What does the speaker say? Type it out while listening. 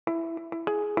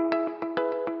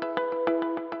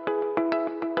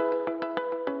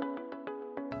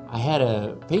I had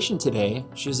a patient today.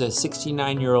 She was a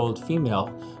 69-year-old female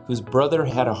whose brother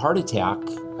had a heart attack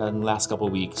in the last couple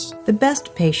of weeks. The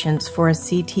best patients for a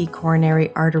CT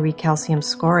coronary artery calcium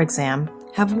score exam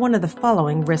have one of the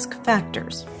following risk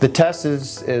factors. The test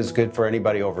is good for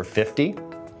anybody over 50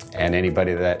 and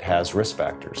anybody that has risk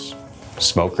factors.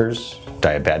 Smokers,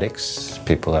 diabetics,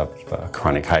 people who have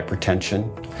chronic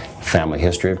hypertension, family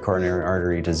history of coronary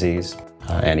artery disease,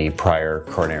 any prior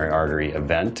coronary artery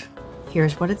event.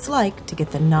 Here's what it's like to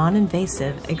get the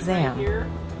non-invasive exam. Right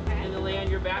here, and then lay on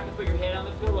your back and put your head on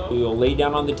the pillow. You'll lay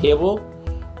down on the table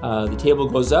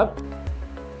goes up.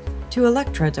 2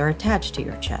 electrodes are attached to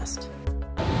your chest.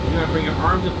 You're going to bring your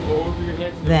arms up over your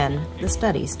head. Then the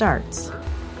study starts.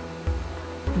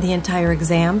 The entire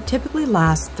exam typically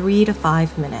lasts 3 to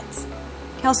 5 minutes.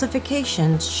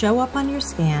 Calcifications show up on your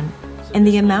scan, and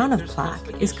the amount of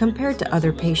plaque is compared to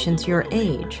other patients your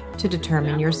age to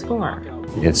determine your score.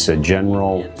 It's a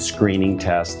general screening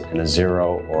test, and a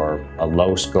 0 or a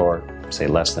low score, say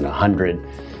less than 100,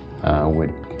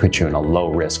 would put you in a low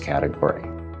risk category.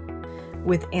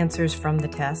 With answers from the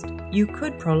test, you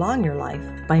could prolong your life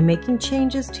by making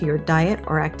changes to your diet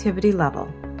or activity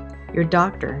level. Your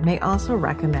doctor may also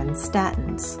recommend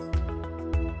statins.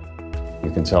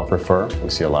 You can self-refer. We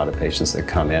see a lot of patients that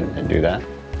come in and do that.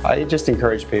 I just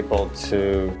encourage people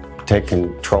to take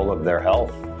control of their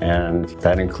health, and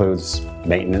that includes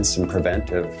maintenance and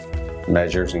preventive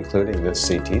measures, including this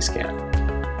CT scan.